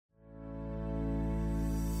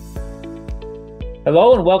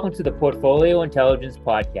Hello and welcome to the Portfolio Intelligence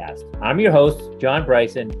Podcast. I'm your host, John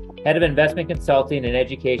Bryson, Head of Investment Consulting and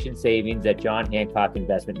Education Savings at John Hancock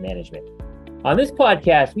Investment Management. On this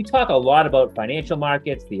podcast, we talk a lot about financial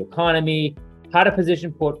markets, the economy, how to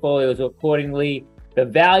position portfolios accordingly, the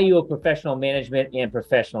value of professional management and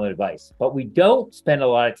professional advice. But we don't spend a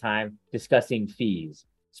lot of time discussing fees,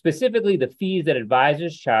 specifically the fees that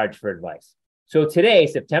advisors charge for advice. So today,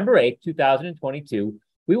 September 8th, 2022,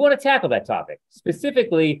 we want to tackle that topic,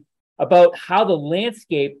 specifically about how the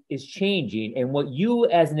landscape is changing and what you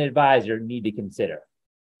as an advisor need to consider.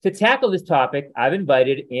 To tackle this topic, I've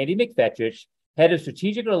invited Andy McFetrich, Head of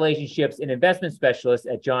Strategic Relationships and Investment Specialist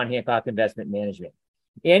at John Hancock Investment Management.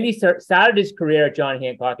 Andy started his career at John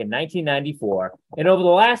Hancock in 1994, and over the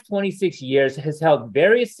last 26 years has held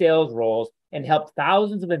various sales roles and helped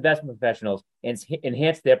thousands of investment professionals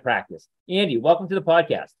enhance their practice. Andy, welcome to the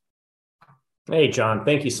podcast. Hey, John,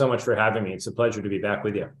 thank you so much for having me. It's a pleasure to be back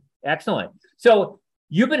with you. Excellent. So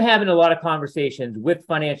you've been having a lot of conversations with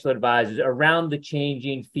financial advisors around the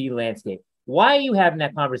changing fee landscape. Why are you having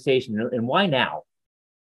that conversation and why now?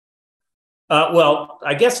 Well,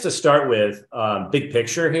 I guess to start with, big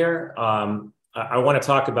picture here, I want to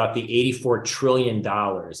talk about the $84 trillion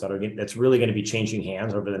that's really going to be changing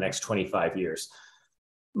hands over the next 25 years.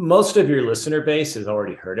 Most of your listener base has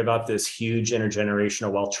already heard about this huge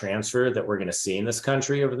intergenerational wealth transfer that we're going to see in this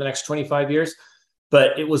country over the next 25 years.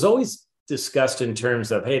 But it was always discussed in terms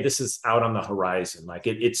of, hey, this is out on the horizon. Like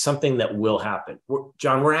it's something that will happen.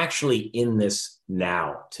 John, we're actually in this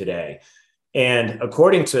now today. And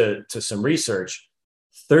according to some research,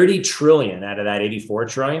 30 trillion out of that 84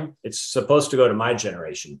 trillion, it's supposed to go to my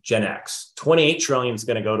generation, Gen X. 28 trillion is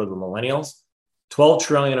going to go to the millennials. 12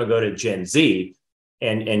 trillion will go to Gen Z.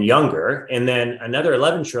 And younger, and then another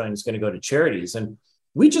 11 trillion is going to go to charities. And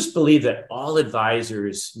we just believe that all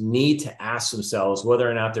advisors need to ask themselves whether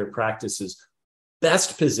or not their practice is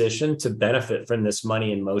best positioned to benefit from this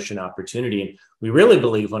money in motion opportunity. And we really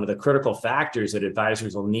believe one of the critical factors that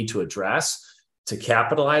advisors will need to address to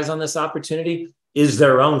capitalize on this opportunity is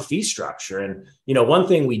their own fee structure. And, one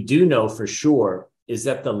thing we do know for sure is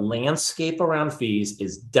that the landscape around fees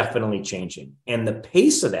is definitely changing. And the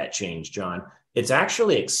pace of that change, John, it's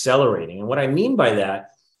actually accelerating. And what I mean by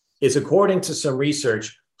that is, according to some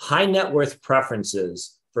research, high net worth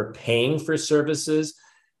preferences for paying for services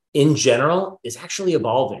in general is actually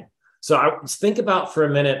evolving. So think about for a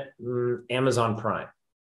minute, Amazon Prime,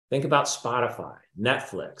 think about Spotify,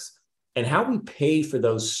 Netflix, and how we pay for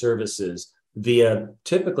those services via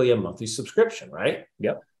typically a monthly subscription, right?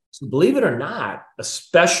 Yep. So believe it or not,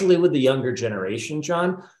 especially with the younger generation,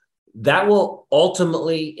 John, that will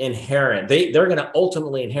ultimately inherit, they're going to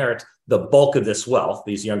ultimately inherit the bulk of this wealth,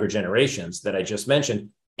 these younger generations that I just mentioned,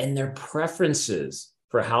 and their preferences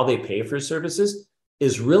for how they pay for services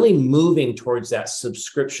is really moving towards that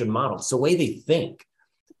subscription model. It's the way they think,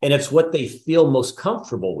 and it's what they feel most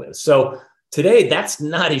comfortable with. So today, that's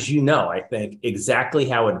not, as you know, I think, exactly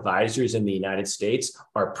how advisors in the United States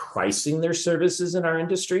are pricing their services in our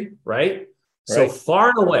industry, right? So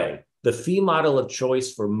far and away, the fee model of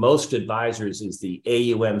choice for most advisors is the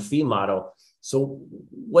AUM fee model. So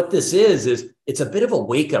what this is it's a bit of a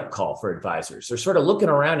wake-up call for advisors. They're sort of looking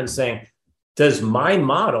around and saying, does my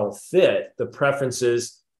model fit the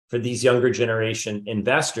preferences for these younger generation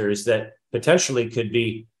investors that potentially could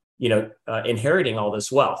be, inheriting all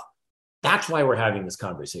this wealth? That's why we're having this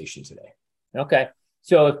conversation today. Okay.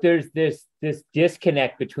 So if there's this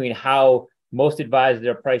disconnect between how most advisors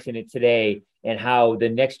are pricing it today and how the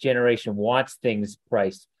next generation wants things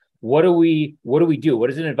priced, what do we do?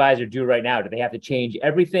 What does an advisor do right now? Do they have to change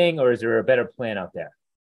everything, or is there a better plan out there?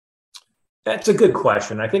 That's a good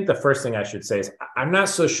question. I think the first thing I should say is I'm not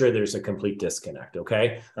so sure there's a complete disconnect.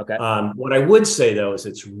 Okay. What I would say, though, is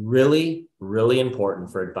it's really, really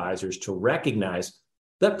important for advisors to recognize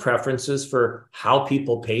that preferences for how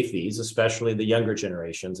people pay fees, especially the younger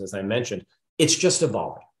generations, as I mentioned, it's just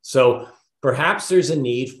evolving. So perhaps there's a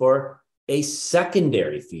need for a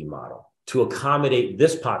secondary fee model to accommodate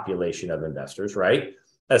this population of investors, right?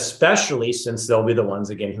 Especially since they'll be the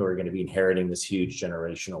ones, again, who are going to be inheriting this huge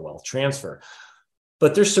generational wealth transfer.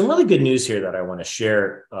 But there's some really good news here that I want to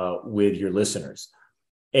share with your listeners.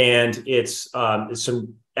 And it's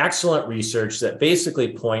some excellent research that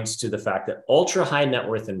basically points to the fact that ultra high net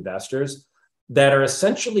worth investors that are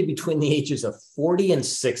essentially between the ages of 40 and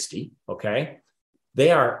 60, okay,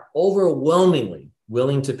 they are overwhelmingly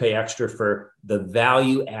willing to pay extra for the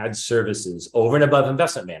value add services over and above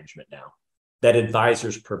investment management now that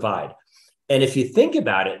advisors provide. And if you think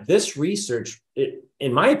about it, this research,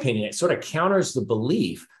 in my opinion, it sort of counters the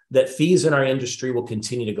belief that fees in our industry will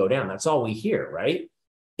continue to go down. That's all we hear, right?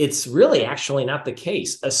 It's really actually not the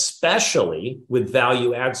case, especially with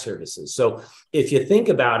value add services. So if you think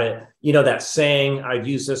about it, that saying, I've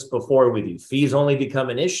used this before with you, fees only become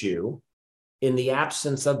an issue in the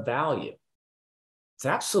absence of value. It's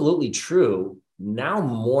absolutely true now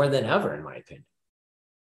more than ever, in my opinion.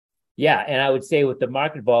 Yeah, and I would say with the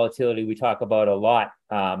market volatility, we talk about a lot,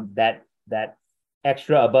 that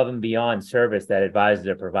extra above and beyond service that advisors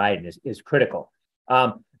are providing is critical.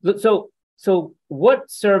 So what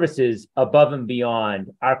services above and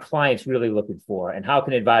beyond are clients really looking for, and how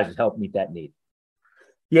can advisors help meet that need?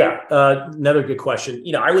 Yeah, another good question.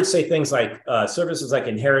 I would say things like services like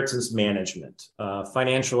inheritance management,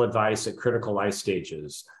 financial advice at critical life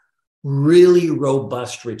stages, really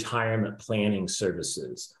robust retirement planning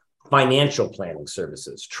services, financial planning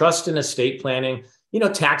services, trust and estate planning,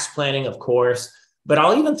 tax planning, of course. But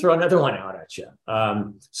I'll even throw another one out at you.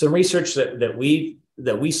 Some research that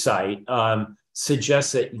we cite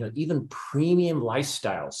suggests that even premium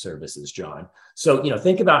lifestyle services, John. So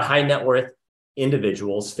think about high net worth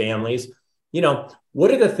individuals, families.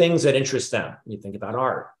 What are the things that interest them? You think about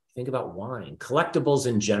art, think about wine, collectibles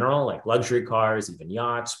in general, like luxury cars, even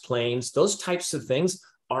yachts, planes. Those types of things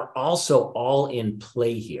are also all in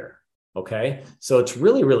play here. Okay, so it's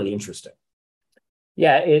really, really interesting.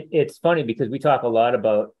 Yeah, it's funny because we talk a lot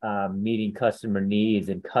about meeting customer needs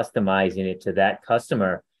and customizing it to that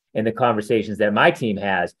customer in the conversations that my team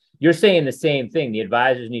has. You're saying the same thing. The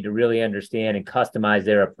advisors need to really understand and customize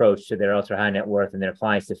their approach to their ultra high net worth and their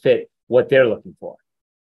clients to fit what they're looking for.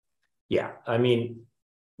 Yeah, I mean,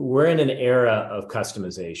 we're in an era of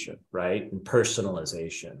customization, right? And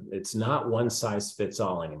personalization. It's not one size fits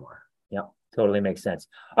all anymore. Yeah, totally makes sense.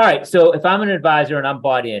 All right, so if I'm an advisor and I'm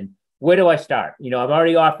bought in, where do I start? I'm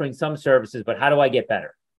already offering some services, but how do I get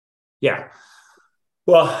better? Yeah.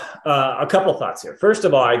 Well, a couple thoughts here. First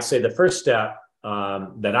of all, I'd say the first step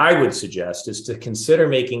that I would suggest is to consider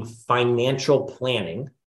making financial planning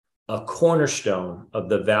a cornerstone of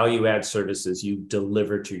the value add services you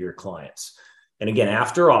deliver to your clients. And again,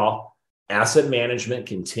 after all, asset management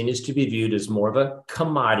continues to be viewed as more of a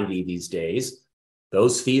commodity these days.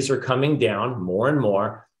 Those fees are coming down more and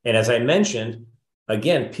more. And as I mentioned,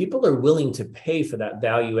 again, people are willing to pay for that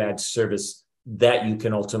value add service that you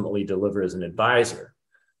can ultimately deliver as an advisor.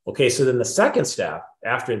 Okay, so then the second step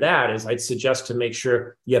after that is I'd suggest to make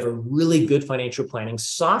sure you have a really good financial planning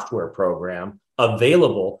software program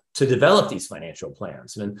available to develop these financial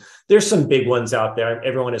plans. And there's some big ones out there.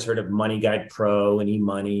 Everyone has heard of Money Guide Pro and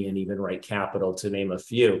eMoney and even Right Capital, to name a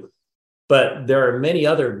few. But there are many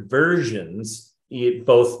other versions,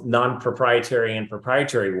 both non-proprietary and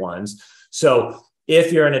proprietary ones. So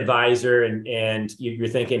if you're an advisor and you're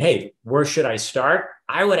thinking, hey, where should I start?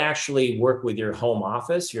 I would actually work with your home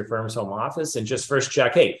office, your firm's home office, and just first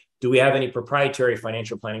check, hey, do we have any proprietary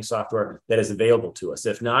financial planning software that is available to us?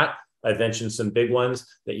 If not, I've mentioned some big ones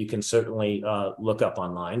that you can certainly look up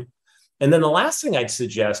online. And then the last thing I'd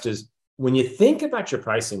suggest is when you think about your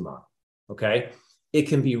pricing model, okay, it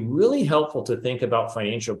can be really helpful to think about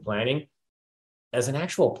financial planning as an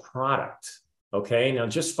actual product. Okay, now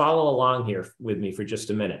just follow along here with me for just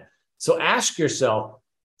a minute. So ask yourself,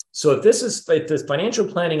 so if this financial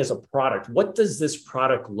planning is a product, what does this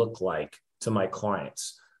product look like to my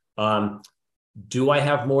clients? Do I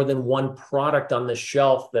have more than one product on the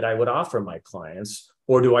shelf that I would offer my clients?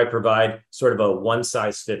 Or do I provide sort of a one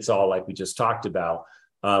size fits all, like we just talked about,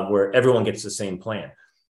 where everyone gets the same plan?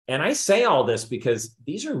 And I say all this because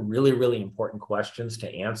these are really, really important questions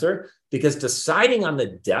to answer, because deciding on the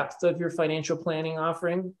depth of your financial planning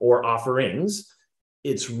offering or offerings,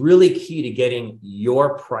 it's really key to getting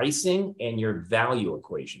your pricing and your value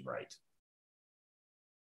equation right.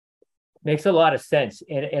 Makes a lot of sense.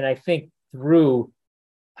 And I think through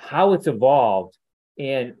how it's evolved,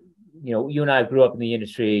 and you and I grew up in the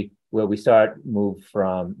industry where we move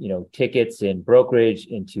from tickets and brokerage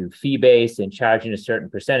into fee-based and charging a certain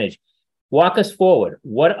percentage. Walk us forward.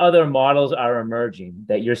 What other models are emerging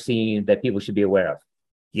that you're seeing that people should be aware of?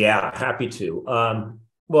 Yeah, happy to.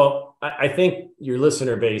 Well, I think your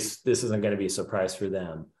listener base, this isn't going to be a surprise for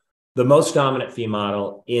them. The most dominant fee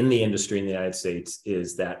model in the industry in the United States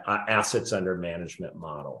is that assets under management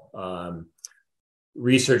model.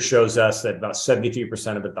 Research shows us that about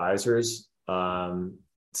 73% of advisors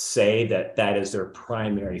say that is their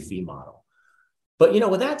primary fee model. But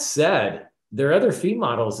with that said, there are other fee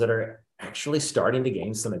models that are actually starting to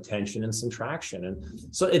gain some attention and some traction.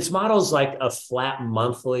 And so it's models like a flat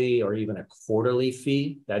monthly or even a quarterly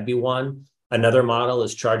fee. That'd be one. Another model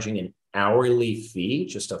is charging an hourly fee,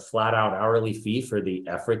 just a flat out hourly fee for the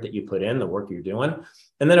effort that you put in, the work you're doing.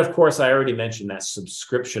 And then, of course, I already mentioned that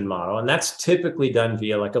subscription model, and that's typically done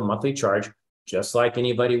via like a monthly charge, just like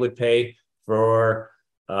anybody would pay for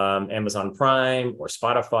Amazon Prime or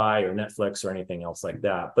Spotify or Netflix or anything else like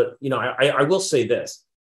that. But, I will say this.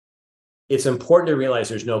 It's important to realize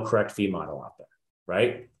there's no correct fee model out there,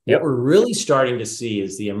 right? Yep. What we're really starting to see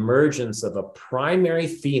is the emergence of a primary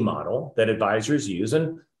fee model that advisors use.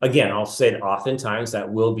 And again, I'll say that oftentimes that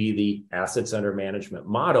will be the assets under management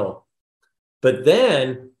model. But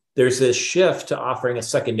then there's this shift to offering a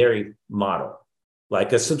secondary model,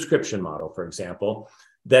 like a subscription model, for example,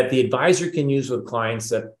 that the advisor can use with clients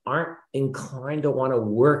that aren't inclined to want to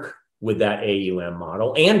work with that AUM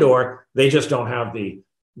model, and or they just don't have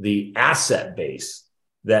the asset base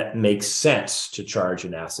that makes sense to charge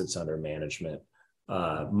an assets under management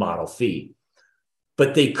model fee.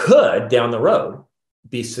 But they could, down the road,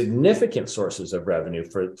 be significant sources of revenue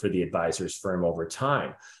for the advisor's firm over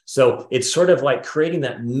time. So it's sort of like creating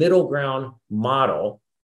that middle ground model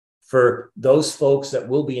for those folks that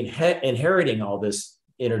will be inheriting all this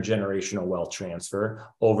intergenerational wealth transfer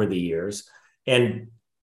over the years, and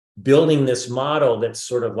building this model that's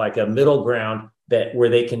sort of like a middle ground where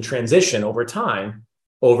they can transition over time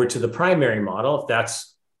over to the primary model if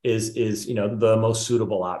that's the most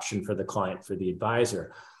suitable option for the client, for the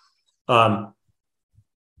advisor.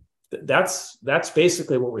 That's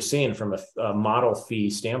basically what we're seeing from a model fee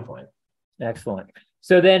standpoint. Excellent.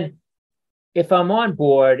 So then if I'm on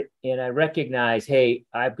board and I recognize, hey,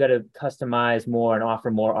 I've got to customize more and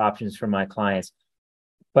offer more options for my clients,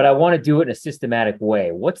 but I want to do it in a systematic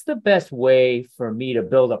way, what's the best way for me to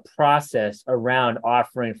build a process around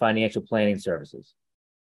offering financial planning services?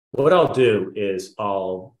 What I'll do is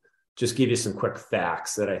I'll just give you some quick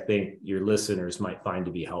facts that I think your listeners might find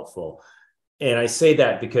to be helpful. And I say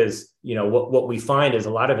that because, what we find is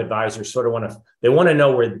a lot of advisors sort of want to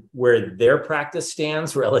know where their practice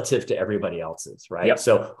stands relative to everybody else's, right? Yep.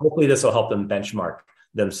 So hopefully this will help them benchmark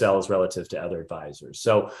themselves relative to other advisors.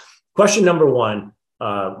 So question number one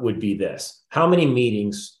would be this: how many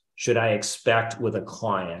meetings should I expect with a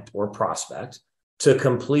client or prospect to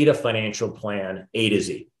complete a financial plan A to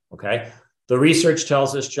Z? Okay. The research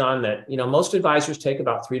tells us, John, that most advisors take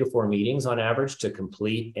about 3 to 4 meetings on average to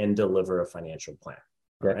complete and deliver a financial plan.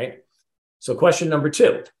 Right. Right. So question number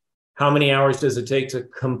 2, how many hours does it take to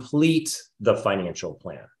complete the financial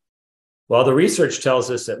plan? Well, the research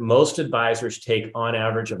tells us that most advisors take on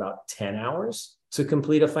average about 10 hours to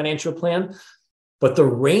complete a financial plan, but the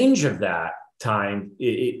range of that time,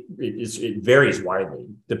 it varies widely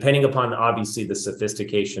depending upon obviously the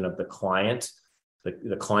sophistication of the client,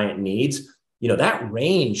 the client needs. That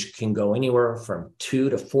range can go anywhere from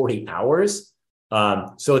 2 to 40 hours.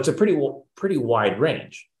 So it's a pretty wide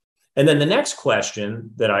range. And then the next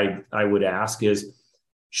question that I would ask is,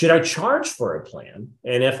 should I charge for a plan?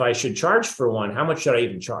 And if I should charge for one, how much should I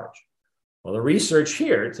even charge? Well, the research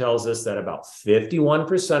here tells us that about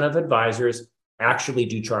 51% of advisors actually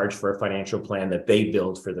do charge for a financial plan that they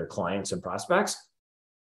build for their clients and prospects,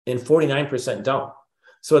 and 49% don't.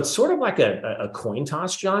 So it's sort of like a coin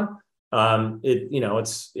toss, John.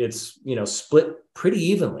 It's split pretty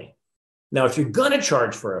evenly. Now, if you're going to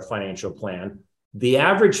charge for a financial plan, the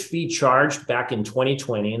average fee charged back in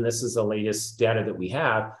 2020, and this is the latest data that we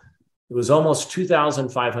have, it was almost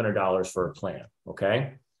 $2,500 for a plan.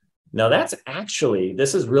 Okay. Now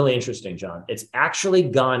this is really interesting, John. It's actually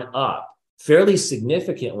gone up fairly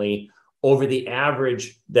significantly over the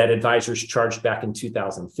average that advisors charged back in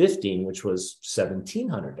 2015, which was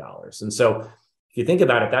 $1,700. And so if you think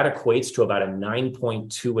about it, that equates to about a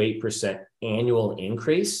 9.28% annual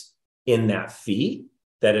increase in that fee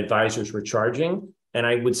that advisors were charging. And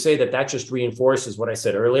I would say that just reinforces what I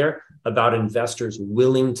said earlier about investors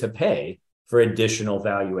willing to pay for additional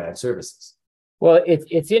value add services. Well,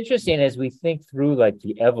 it's interesting as we think through like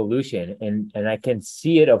the evolution, and I can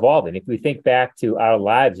see it evolving. If we think back to our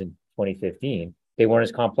lives in 2015, they weren't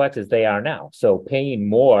as complex as they are now. So paying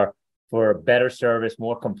more for a better service,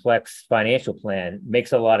 more complex financial plan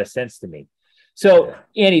makes a lot of sense to me. So,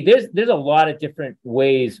 Andy, there's a lot of different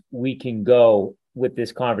ways we can go with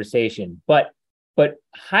this conversation, but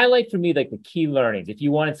highlight for me like the key learnings. If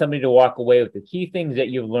you wanted somebody to walk away with the key things that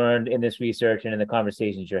you've learned in this research and in the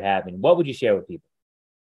conversations you're having, what would you share with people?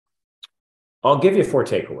 I'll give you 4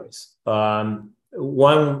 takeaways.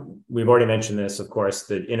 One, we've already mentioned this, of course,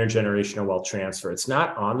 the intergenerational wealth transfer. It's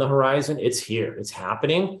not on the horizon. It's here. It's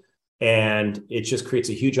happening. And it just creates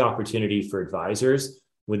a huge opportunity for advisors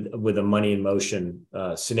with a money in motion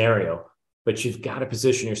scenario. But you've got to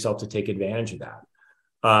position yourself to take advantage of that.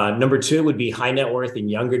 Number two would be high net worth and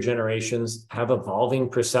younger generations have evolving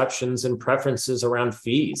perceptions and preferences around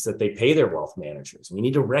fees that they pay their wealth managers. We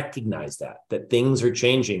need to recognize that things are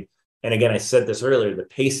changing. And again, I said this earlier, the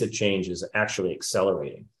pace of change is actually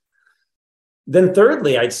accelerating. Then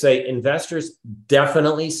thirdly, I'd say investors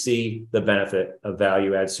definitely see the benefit of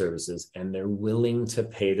value add services, and they're willing to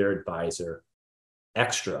pay their advisor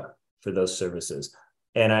extra for those services.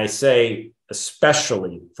 And I say,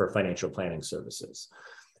 especially for financial planning services.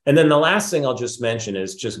 And then the last thing I'll just mention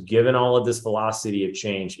is, just given all of this velocity of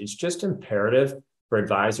change, it's just imperative for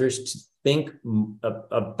advisors to think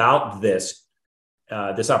about this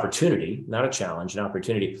opportunity, not a challenge, an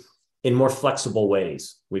opportunity, in more flexible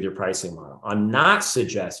ways with your pricing model. I'm not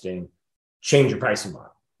suggesting change your pricing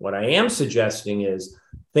model. What I am suggesting is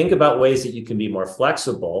think about ways that you can be more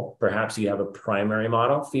flexible. Perhaps you have a primary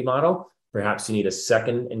model, fee model. Perhaps you need a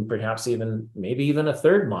second and perhaps maybe even a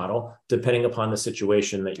third model, depending upon the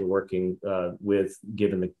situation that you're working with,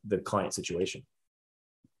 given the client situation.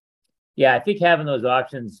 Yeah, I think having those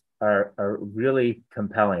options are really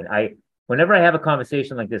compelling. Whenever I have a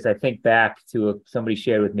conversation like this, I think back to somebody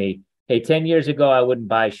shared with me, hey, 10 years ago, I wouldn't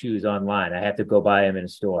buy shoes online. I have to go buy them in a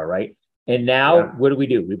store, right? And now What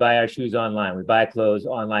do? We buy our shoes online. We buy clothes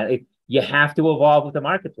online. You have to evolve with the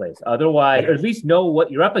marketplace. Otherwise, or at least know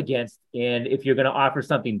what you're up against. And if you're going to offer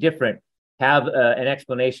something different, have an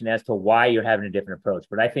explanation as to why you're having a different approach.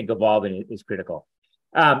 But I think evolving is critical.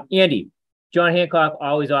 Andy, John Hancock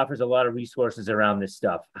always offers a lot of resources around this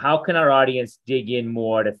stuff. How can our audience dig in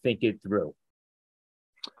more to think it through?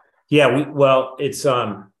 Yeah,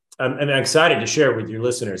 I'm excited to share with your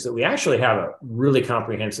listeners that we actually have a really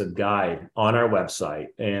comprehensive guide on our website.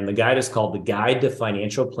 And the guide is called The Guide to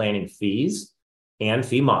Financial Planning Fees and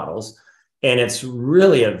Fee Models. And it's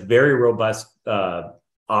really a very robust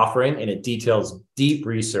offering, and it details deep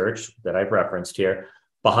research that I've referenced here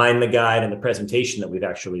behind the guide and the presentation that we've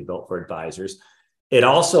actually built for advisors. It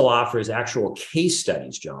also offers actual case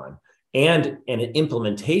studies, John, and an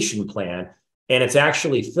implementation plan. And it's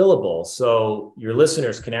actually fillable. So your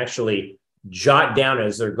listeners can actually jot down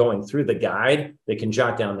as they're going through the guide. They can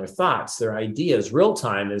jot down their thoughts, their ideas real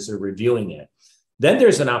time as they're reviewing it. Then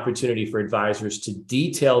there's an opportunity for advisors to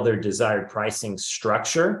detail their desired pricing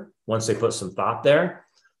structure once they put some thought there.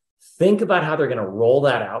 Think about how they're going to roll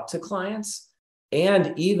that out to clients,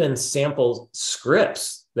 and even sample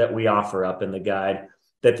scripts that we offer up in the guide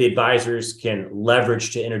that the advisors can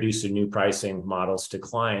leverage to introduce the new pricing models to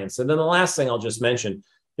clients. And then the last thing I'll just mention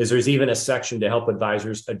is there's even a section to help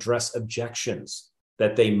advisors address objections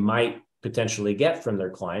that they might potentially get from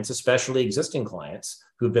their clients, especially existing clients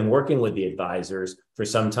who've been working with the advisors for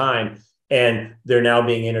some time, and they're now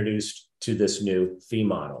being introduced to this new fee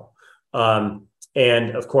model.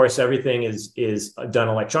 And of course, everything is done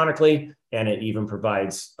electronically, and it even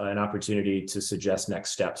provides an opportunity to suggest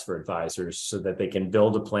next steps for advisors so that they can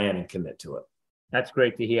build a plan and commit to it. That's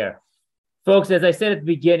great to hear. Folks, as I said at the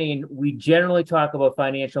beginning, we generally talk about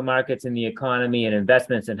financial markets and the economy and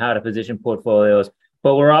investments and how to position portfolios,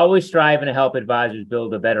 but we're always striving to help advisors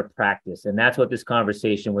build a better practice. And that's what this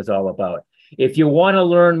conversation was all about. If you want to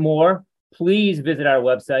learn more, please visit our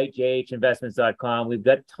website, jhinvestments.com. We've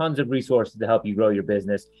got tons of resources to help you grow your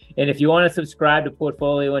business. And if you want to subscribe to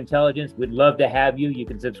Portfolio Intelligence, we'd love to have you. You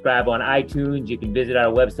can subscribe on iTunes, you can visit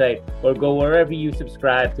our website, or go wherever you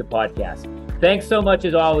subscribe to podcasts. Thanks so much,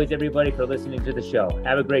 as always, everybody, for listening to the show.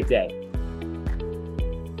 Have a great day.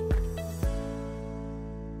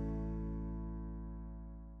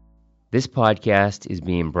 This podcast is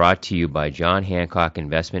being brought to you by John Hancock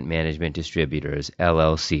Investment Management Distributors,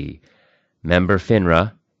 LLC. Member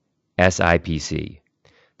FINRA, SIPC.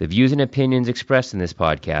 The views and opinions expressed in this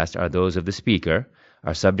podcast are those of the speaker,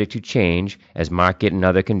 are subject to change as market and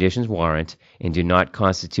other conditions warrant, and do not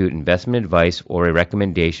constitute investment advice or a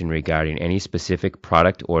recommendation regarding any specific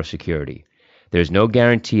product or security. There is no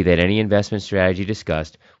guarantee that any investment strategy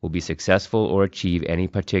discussed will be successful or achieve any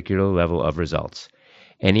particular level of results.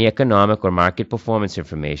 Any economic or market performance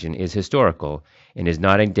information is historical and is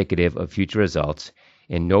not indicative of future results,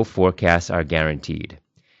 and no forecasts are guaranteed.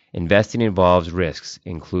 Investing involves risks,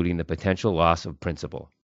 including the potential loss of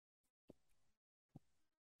principal.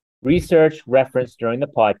 Research referenced during the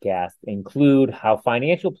podcast include how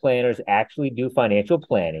financial planners actually do financial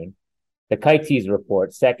planning, the KITES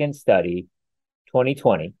Report, Second Study,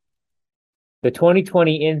 2020, the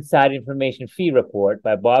 2020 Inside Information Fee Report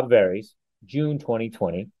by Bob Veres, June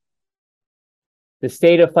 2020, the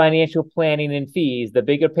State of Financial Planning and Fees, The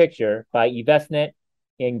Bigger Picture by eVestnet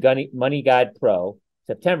and Money Guide Pro,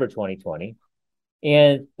 September 2020,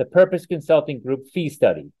 and the Purpose Consulting Group Fee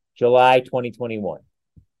Study, July 2021.